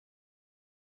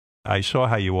I saw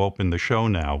how you opened the show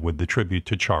now with the tribute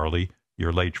to Charlie,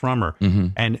 your late drummer.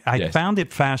 And I found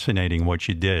it fascinating what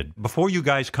you did. Before you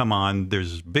guys come on,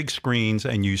 there's big screens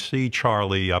and you see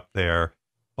Charlie up there.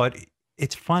 But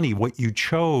it's funny, what you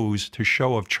chose to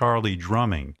show of Charlie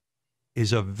drumming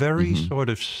is a very sort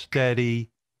of steady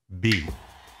beat.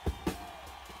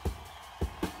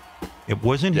 It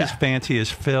wasn't his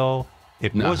fanciest fill.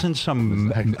 It wasn't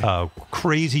some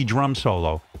crazy drum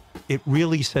solo. It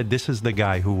really said, this is the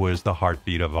guy who was the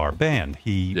heartbeat of our band.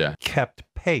 He kept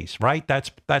pace, right?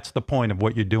 That's the point of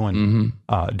what you're doing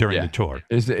during the tour.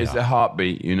 It's the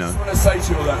heartbeat, you know. I just want to say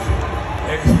to you all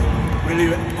that it's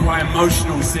really quite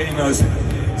emotional seeing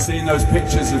those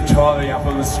pictures of Charlie up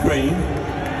on the screen.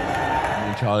 I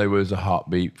mean, Charlie was a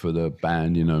heartbeat for the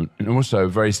band, you know, and also a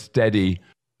very steady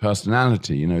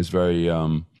personality. You know, he's a very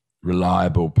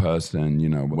reliable person. You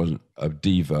know, wasn't a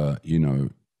diva. You know,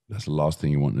 that's the last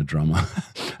thing you want in a drummer.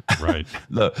 Right.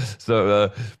 Look,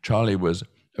 so Charlie was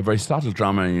a very subtle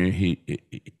drummer. And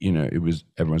you know, it was,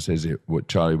 everyone says what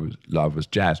Charlie loved was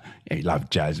jazz. Yeah, he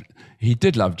loved jazz. He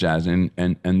did love jazz, and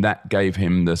that gave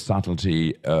him the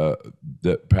subtlety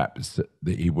that perhaps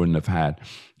that he wouldn't have had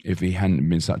if he hadn't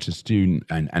been such a student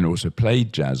and also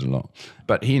played jazz a lot.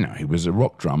 But you know, he was a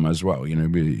rock drummer as well. You know,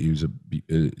 he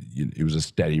was a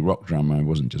steady rock drummer. He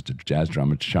wasn't just a jazz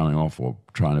drummer showing off or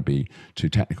trying to be too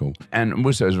technical. And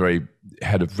also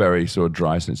had a very sort of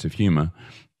dry sense of humor.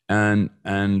 And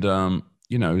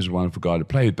you know, he was a wonderful guy to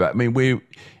play with. But I mean,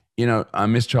 you know, I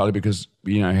miss Charlie because,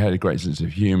 you know, he had a great sense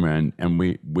of humor, and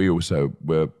we also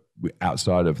were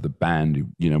outside of the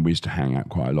band. You know, we used to hang out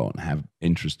quite a lot and have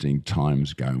interesting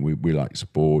times going. We like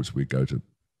sports. We go to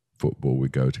football. We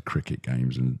go to cricket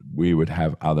games, and we would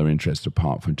have other interests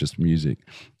apart from just music.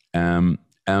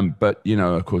 But you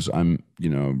know, of course, you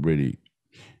know, really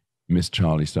miss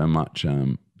Charlie so much.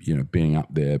 You know, being up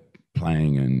there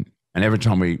playing, and every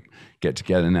time we get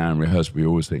together now and rehearse, we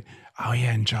always think, oh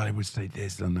yeah, and Charlie would say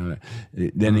this, and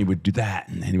then he would do that,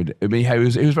 and then he would. I mean, he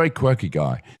was a very quirky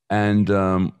guy, and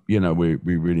you know, we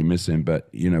really miss him. But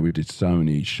you know, we did so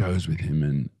many shows with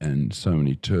him, and so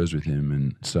many tours with him,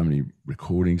 and so many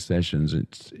recording sessions.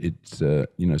 It's you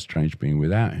know, strange being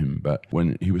without him. But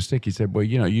when he was sick, he said, well,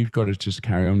 you know, you've got to just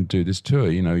carry on and do this tour.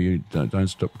 You know, you don't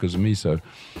stop because of me. So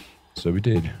we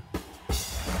did.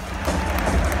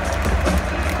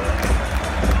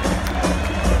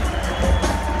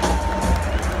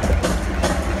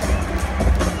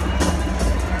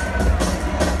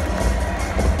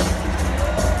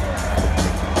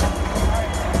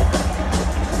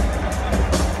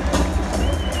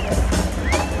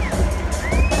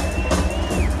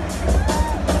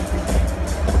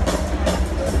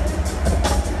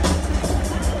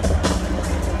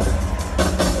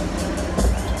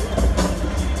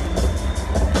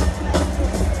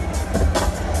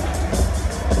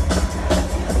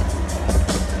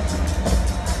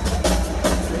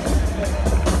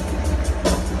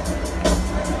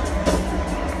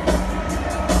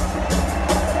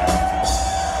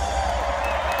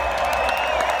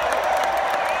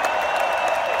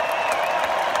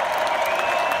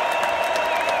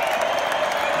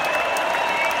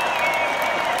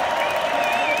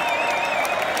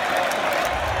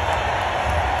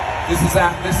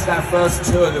 This is our first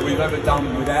tour that we've ever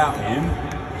done without him.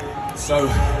 So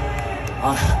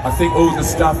I think all the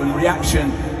stuff and the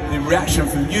reaction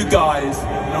from you guys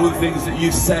and all the things that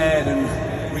you've said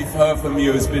and we've heard from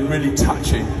you has been really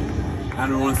touching.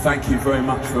 And I want to thank you very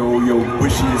much for all your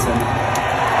wishes. And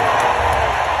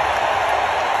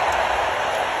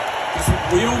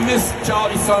we all miss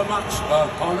Charlie so much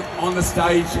on the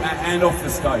stage and off the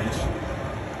stage.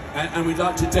 And we'd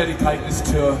like to dedicate this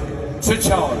tour to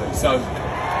Charlie. So,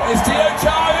 it's to you,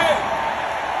 Charlie!